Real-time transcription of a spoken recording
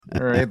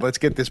All right, let's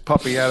get this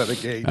puppy out of the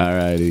gate. All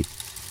righty.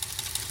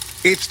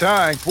 It's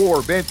time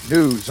for Bent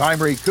News.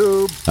 I'm Ray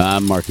Koob.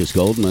 I'm Marcus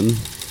Goldman.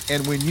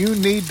 And when you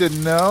need to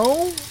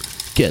know,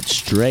 get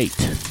straight.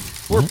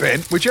 Or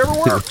bent, whichever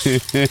works.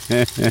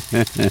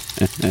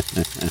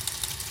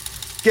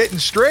 Getting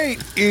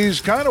straight is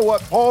kind of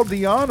what Paul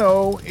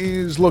Di'Anno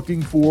is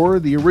looking for.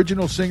 The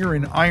original singer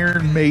in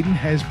Iron Maiden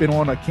has been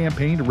on a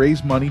campaign to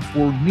raise money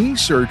for knee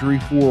surgery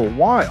for a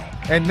while.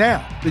 And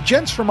now, the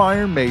gents from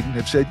Iron Maiden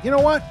have said, you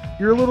know what?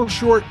 You're a little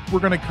short. We're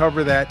going to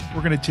cover that.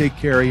 We're going to take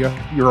care of you.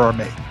 You're our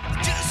mate.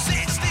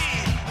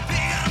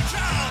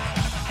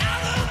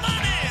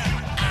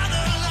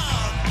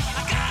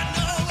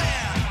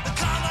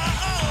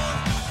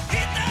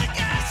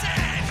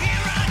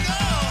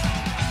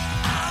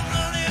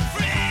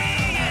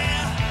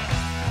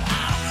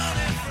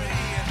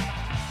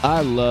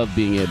 I love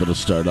being able to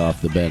start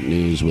off the Bent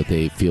News with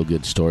a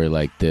feel-good story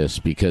like this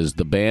because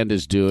the band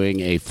is doing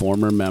a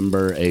former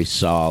member a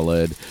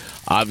solid.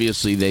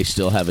 Obviously, they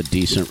still have a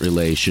decent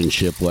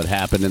relationship. What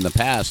happened in the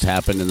past,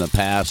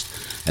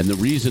 and the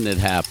reason it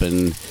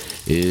happened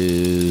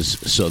is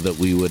so that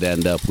we would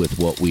end up with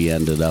what we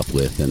ended up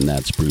with, and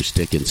that's Bruce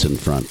Dickinson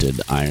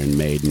fronted Iron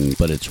Maiden.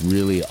 But it's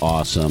really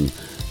awesome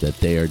that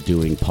they are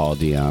doing Paul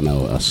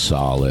Di'Anno a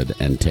solid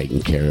and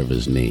taking care of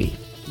his knee.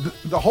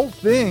 The whole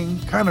thing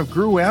kind of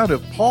grew out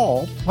of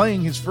Paul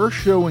playing his first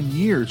show in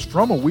years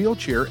from a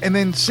wheelchair and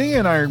then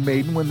seeing Iron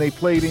Maiden when they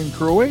played in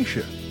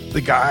Croatia.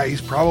 The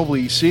guys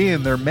probably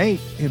seeing their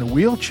mate in a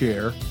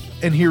wheelchair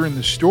and hearing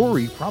the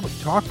story probably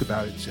talked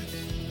about it and said,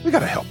 we got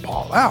to help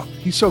Paul out.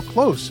 He's so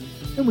close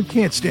and we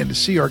can't stand to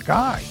see our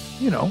guy,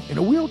 in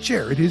a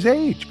wheelchair at his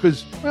age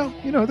because,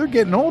 they're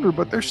getting older,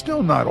 but they're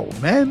still not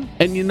old men.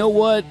 And you know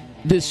what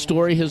this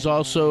story has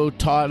also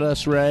taught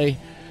us, Ray?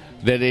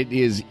 That it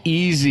is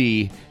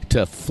easy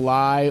to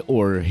fly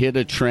or hit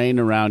a train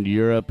around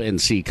Europe and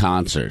see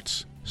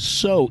concerts.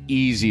 So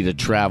easy to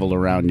travel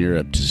around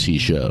Europe to see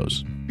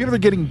shows. They're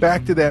getting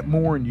back to that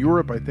more in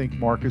Europe, I think,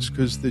 Marcus,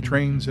 because the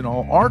trains and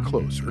all are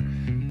closer.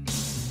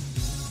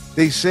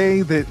 They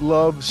say that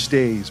love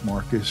stays,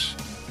 Marcus.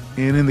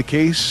 And in the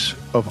case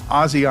of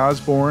Ozzy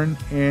Osbourne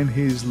and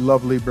his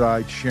lovely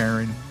bride,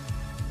 Sharon,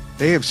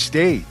 they have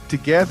stayed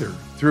together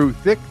through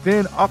thick,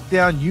 thin, up,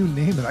 down, you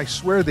name it. I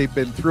swear they've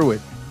been through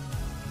it.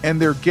 And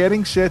they're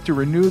getting set to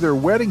renew their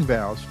wedding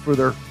vows for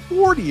their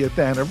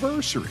 40th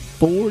anniversary.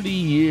 40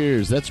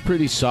 years. That's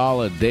pretty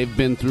solid. They've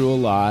been through a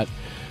lot.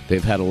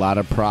 They've had a lot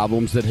of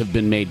problems that have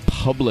been made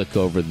public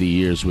over the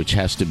years, which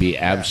has to be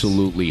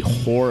absolutely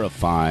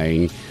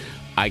horrifying.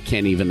 I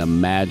can't even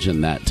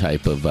imagine that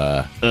type of,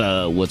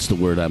 what's the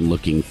word I'm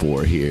looking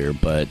for here?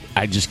 But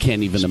I just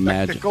can't even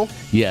Spectacle? imagine.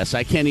 Yes,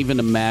 I can't even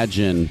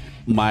imagine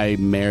my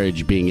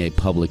marriage being a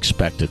public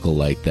spectacle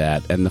like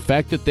that. And the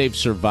fact that they've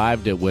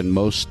survived it when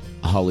most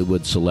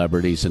Hollywood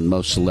celebrities and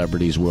most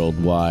celebrities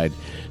worldwide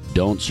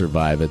don't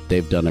survive it,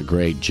 they've done a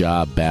great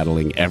job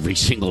battling every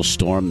single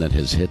storm that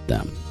has hit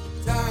them.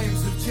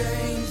 Times have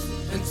changed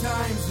and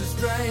times are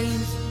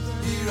strange.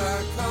 Here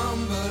I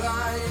come, but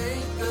I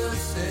ain't the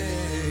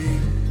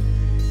same.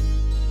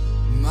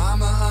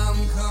 Mama,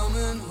 I'm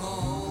coming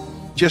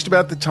home. Just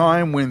about the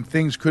time when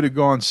things could have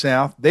gone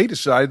south, they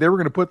decided they were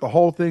going to put the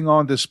whole thing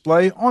on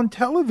display on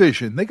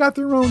television. They got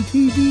their own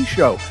TV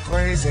show.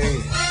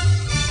 Crazy.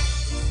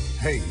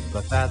 Hey,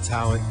 but that's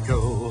how it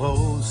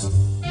goes.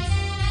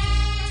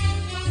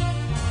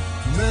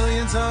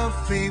 Millions of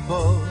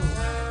people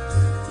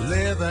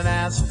living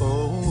as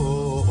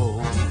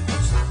foes.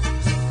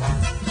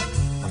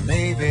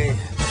 Maybe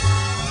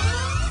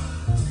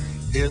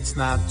it's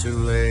not too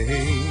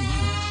late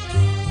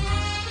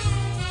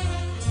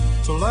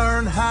to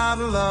learn how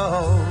to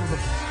love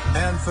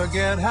and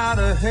forget how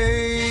to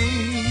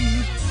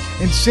hate.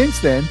 And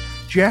since then,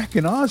 Jack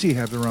and Ozzy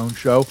have their own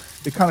show.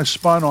 They kind of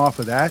spun off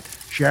of that.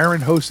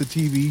 Sharon hosts a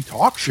TV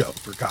talk show,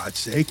 for God's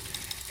sake.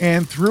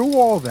 And through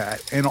all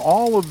that and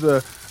all of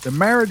the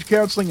marriage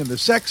counseling and the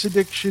sex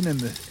addiction and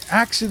the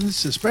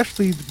accidents,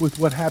 especially with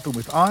what happened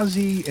with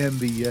Ozzy and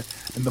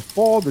the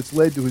fall that's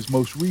led to his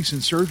most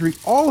recent surgery,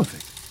 all of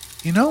it,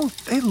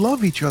 they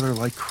love each other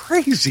like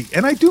crazy.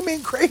 And I do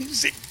mean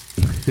crazy.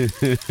 Sharon!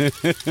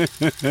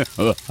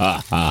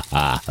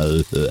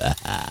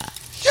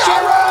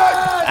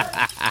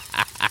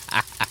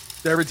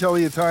 Did I ever tell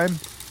you a time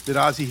that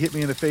Ozzy hit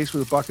me in the face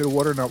with a bucket of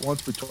water not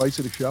once but twice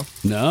at a show?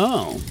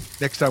 No.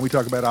 Next time we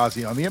talk about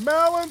Ozzy on the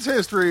Imbalance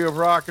History of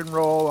Rock and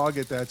Roll, I'll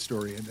get that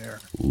story in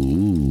there.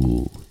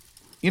 Ooh.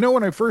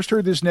 When I first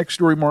heard this next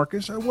story,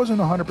 Marcus, I wasn't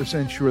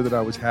 100% sure that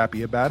I was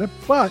happy about it,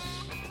 but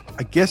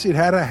I guess it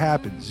had to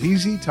happen.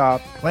 ZZ Top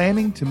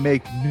planning to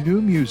make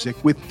new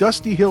music with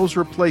Dusty Hill's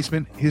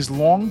replacement, his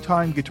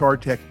longtime guitar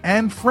tech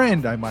and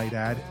friend, I might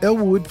add,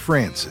 Elwood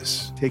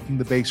Francis, taking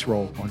the bass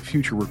role on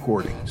future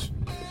recordings.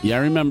 Yeah, I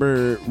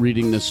remember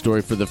reading this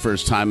story for the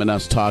first time and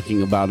us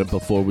talking about it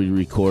before we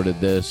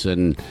recorded this,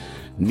 and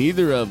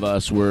neither of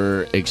us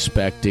were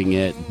expecting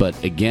it,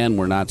 but again,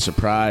 we're not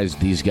surprised.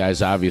 These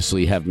guys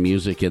obviously have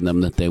music in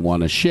them that they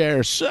want to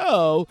share,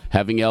 so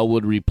having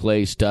Elwood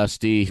replace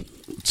Dusty,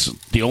 It's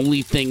the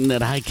only thing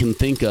that I can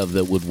think of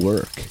that would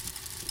work.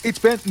 It's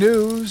Bent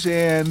News,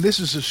 and this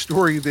is a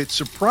story that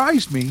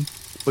surprised me,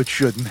 but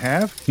shouldn't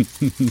have.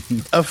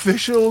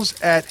 Officials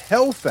at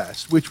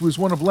Hellfest, which was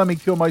one of Lemmy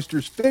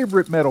Kilmister's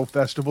favorite metal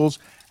festivals,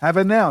 have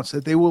announced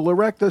that they will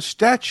erect a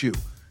statue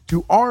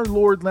to our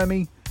Lord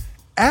Lemmy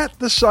at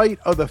the site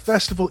of the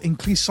festival in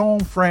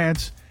Clisson,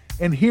 France.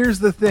 And here's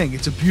the thing,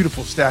 it's a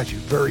beautiful statue,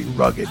 very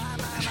rugged,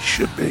 as it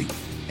should be.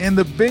 And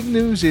the big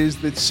news is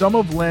that some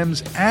of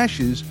Lem's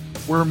ashes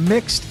were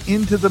mixed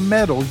into the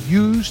metal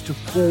used to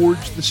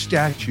forge the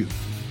statue.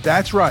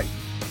 That's right,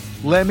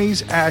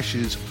 Lemmy's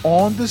ashes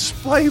on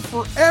display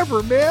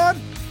forever, man.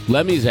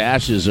 Lemmy's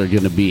ashes are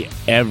going to be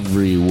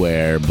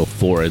everywhere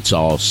before it's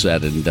all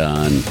said and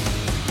done.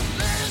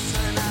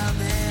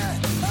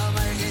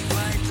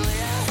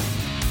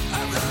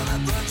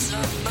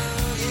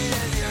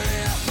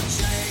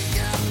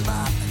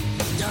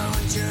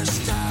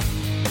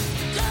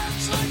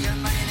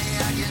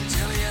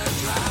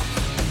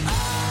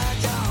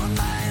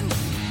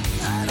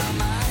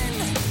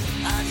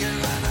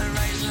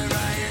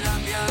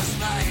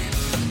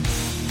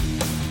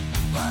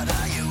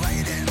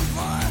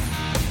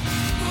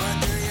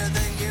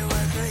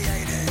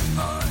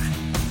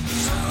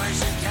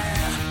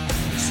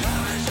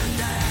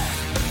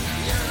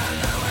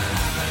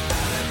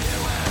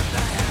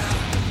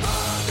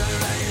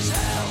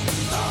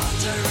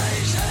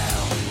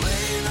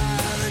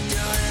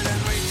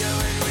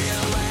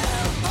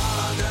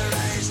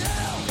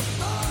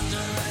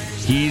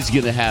 He's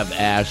going to have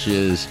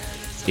ashes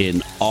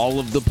in all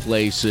of the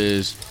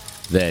places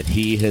that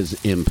he has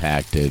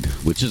impacted,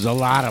 which is a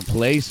lot of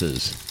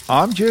places.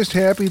 I'm just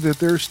happy that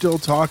they're still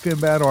talking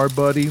about our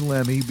buddy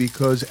Lemmy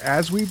because,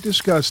 as we've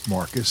discussed,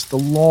 Marcus, the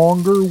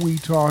longer we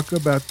talk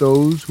about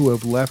those who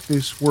have left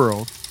this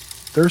world,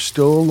 they're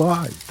still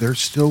alive. They're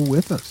still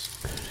with us.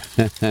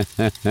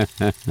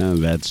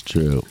 That's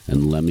true.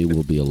 And Lemmy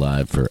will be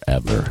alive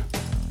forever.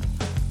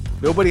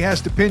 Nobody has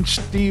to pinch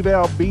Steve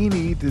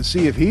Albini to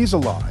see if he's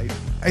alive.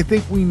 I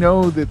think we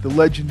know that the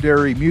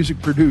legendary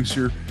music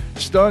producer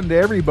stunned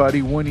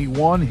everybody when he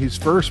won his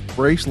first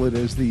bracelet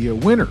as the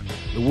winner,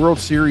 the World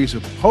Series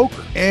of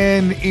Poker.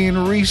 And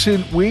in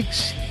recent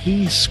weeks,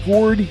 he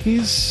scored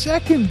his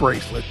second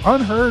bracelet,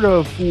 unheard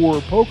of for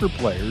poker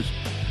players,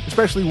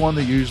 especially one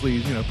that usually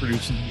is,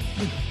 producing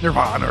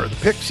Nirvana or the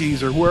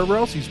Pixies or whoever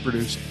else he's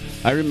producing.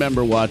 I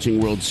remember watching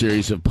World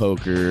Series of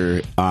Poker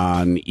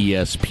on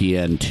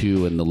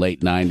ESPN2 in the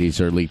late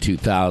 90s, early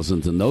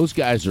 2000s, and those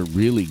guys are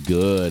really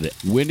good.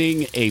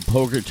 Winning a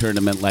poker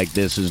tournament like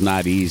this is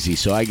not easy,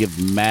 so I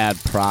give mad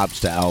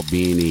props to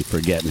Albini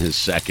for getting his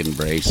second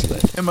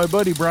bracelet. And my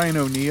buddy Brian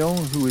O'Neill,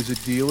 who is a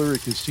dealer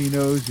at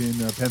casinos in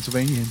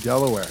Pennsylvania and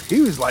Delaware, he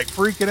was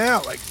freaking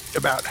out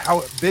about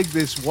how big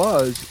this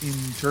was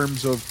in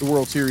terms of the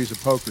World Series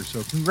of Poker.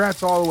 So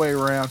congrats all the way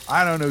around.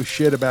 I don't know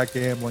shit about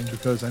gambling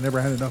because I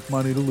never had enough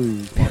money to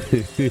lose.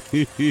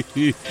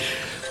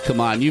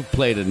 Come on, you've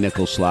played a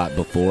nickel slot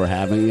before,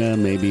 haven't you?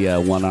 Maybe a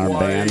one-arm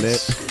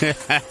bandit?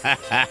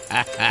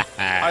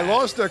 I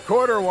lost a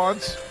quarter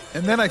once,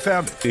 and then I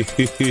found it.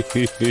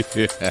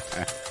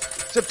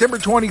 September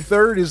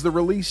 23rd is the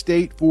release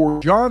date for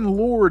John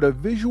Lord, a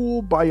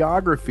visual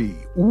biography.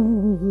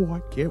 Ooh, I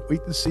can't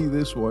wait to see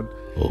this one.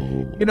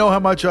 Oh. You know how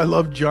much I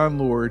love John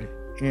Lord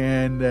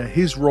and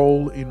his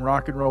role in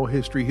rock and roll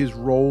history, his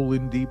role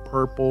in Deep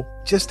Purple.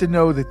 Just to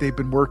know that they've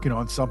been working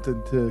on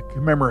something to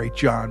commemorate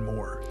John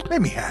Moore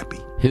made me happy.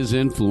 His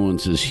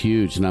influence is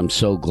huge, and I'm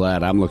so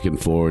glad. I'm looking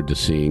forward to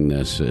seeing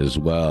this as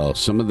well.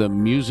 Some of the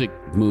music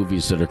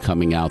movies that are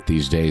coming out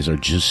these days are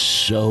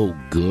just so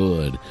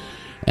good.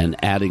 And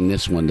adding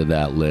this one to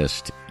that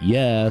list,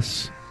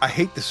 yes. I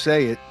hate to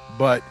say it,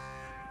 but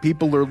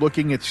people are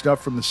looking at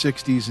stuff from the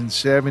 60s and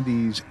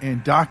 70s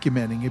and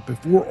documenting it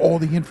before all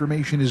the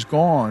information is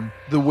gone,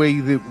 the way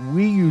that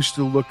we used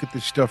to look at the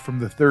stuff from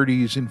the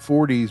 30s and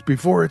 40s.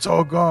 Before it's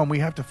all gone, we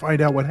have to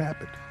find out what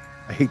happened.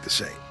 I hate to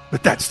say it,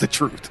 but that's the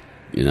truth.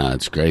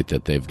 It's great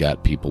that they've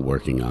got people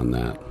working on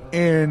that.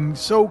 And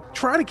so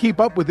try to keep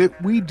up with it.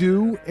 We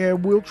do,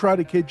 and we'll try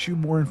to get you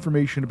more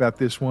information about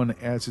this one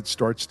as it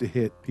starts to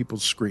hit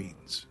people's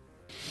screens.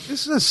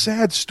 This is a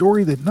sad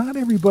story that not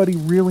everybody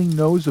really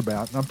knows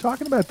about, and I'm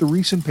talking about the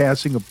recent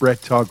passing of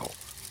Brett Tuggle.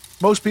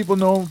 Most people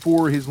know him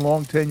for his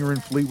long tenure in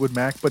Fleetwood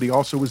Mac, but he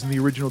also was in the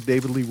original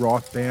David Lee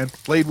Roth band,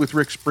 played with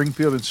Rick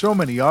Springfield and so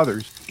many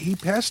others. He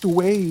passed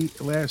away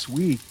last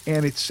week,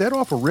 and it set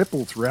off a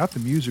ripple throughout the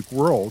music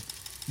world.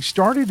 He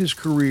started his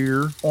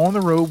career on the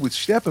road with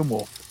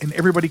Steppenwolf, and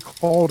everybody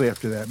called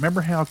after that.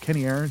 Remember how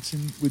Kenny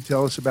Aronson would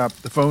tell us about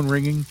the phone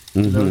ringing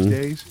in those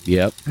days?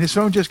 Yep. And his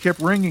phone just kept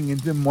ringing,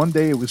 and then one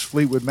day it was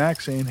Fleetwood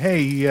Mac saying,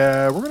 hey,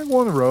 we're going to go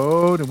on the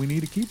road, and we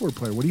need a keyboard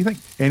player. What do you think?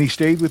 And he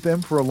stayed with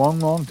them for a long,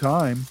 long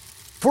time.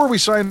 Before we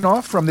sign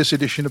off from this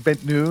edition of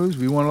Bent News,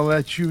 we want to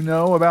let you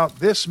know about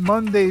this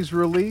Monday's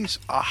release,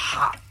 a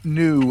hot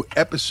new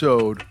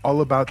episode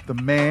all about the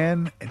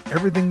man and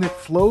everything that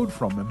flowed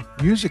from him,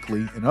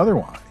 musically and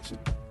otherwise.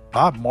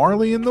 Bob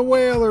Marley and the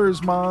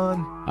Wailers,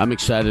 man. I'm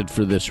excited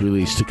for this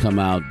release to come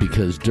out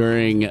because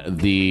during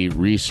the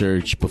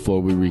research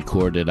before we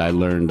recorded, I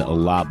learned a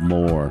lot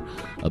more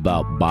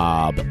about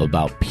Bob,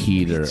 about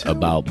Peter,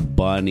 about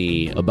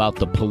Bunny, about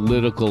the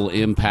political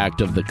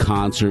impact of the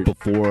concert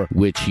before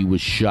which he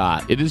was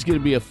shot. It is going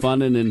to be a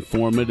fun and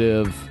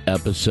informative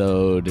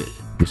episode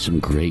with some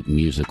great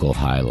musical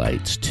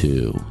highlights,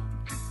 too.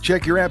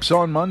 Check your apps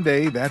on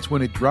Monday. That's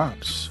when it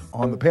drops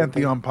on the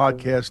Pantheon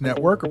Podcast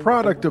Network, a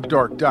product of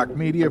Dark Doc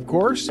Media, of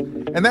course.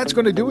 And that's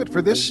going to do it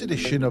for this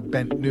edition of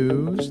Bent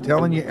News,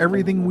 telling you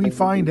everything we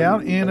find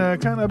out in a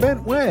kind of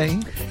bent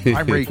way.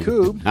 I'm Ray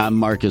Koob. I'm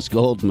Marcus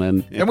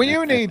Goldman. And when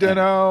you need to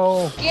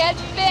know... Get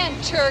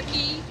bent,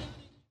 turkey.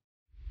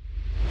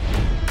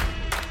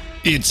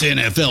 It's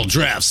NFL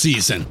draft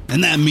season,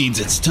 and that means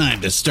it's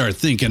time to start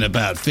thinking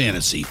about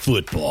fantasy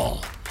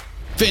football.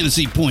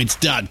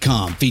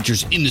 FantasyPoints.com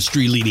features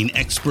industry-leading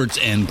experts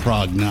and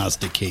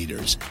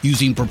prognosticators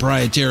using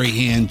proprietary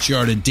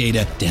hand-charted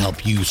data to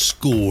help you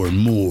score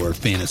more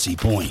fantasy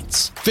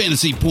points.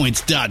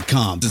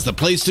 FantasyPoints.com is the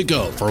place to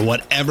go for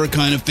whatever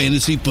kind of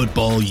fantasy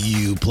football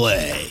you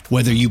play.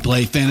 Whether you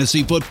play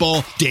fantasy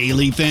football,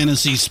 daily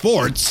fantasy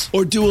sports,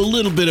 or do a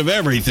little bit of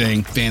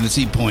everything,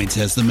 Fantasy Points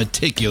has the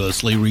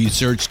meticulously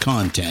researched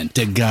content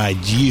to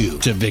guide you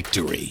to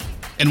victory.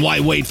 And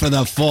why wait for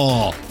the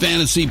fall?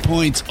 Fantasy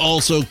Points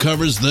also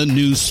covers the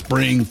new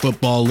spring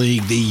football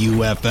league, the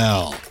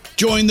UFL.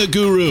 Join the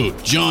guru,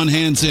 John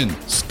Hansen,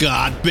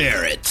 Scott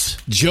Barrett,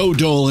 Joe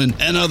Dolan,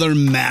 and other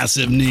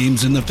massive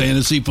names in the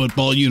fantasy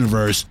football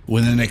universe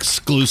with an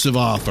exclusive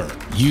offer.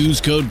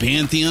 Use code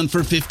Pantheon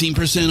for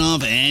 15%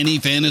 off any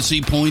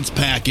Fantasy Points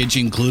package,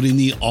 including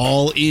the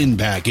all-in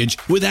package,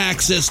 with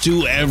access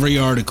to every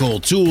article,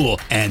 tool,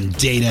 and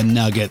data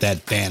nugget that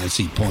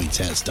Fantasy Points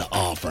has to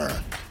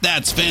offer.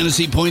 That's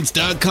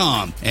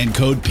FantasyPoints.com and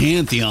code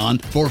Pantheon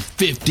for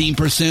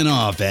 15%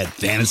 off at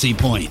Fantasy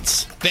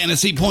Points.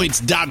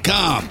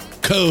 FantasyPoints.com,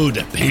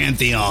 code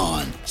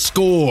Pantheon.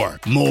 Score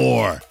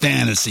more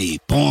fantasy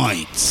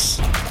points.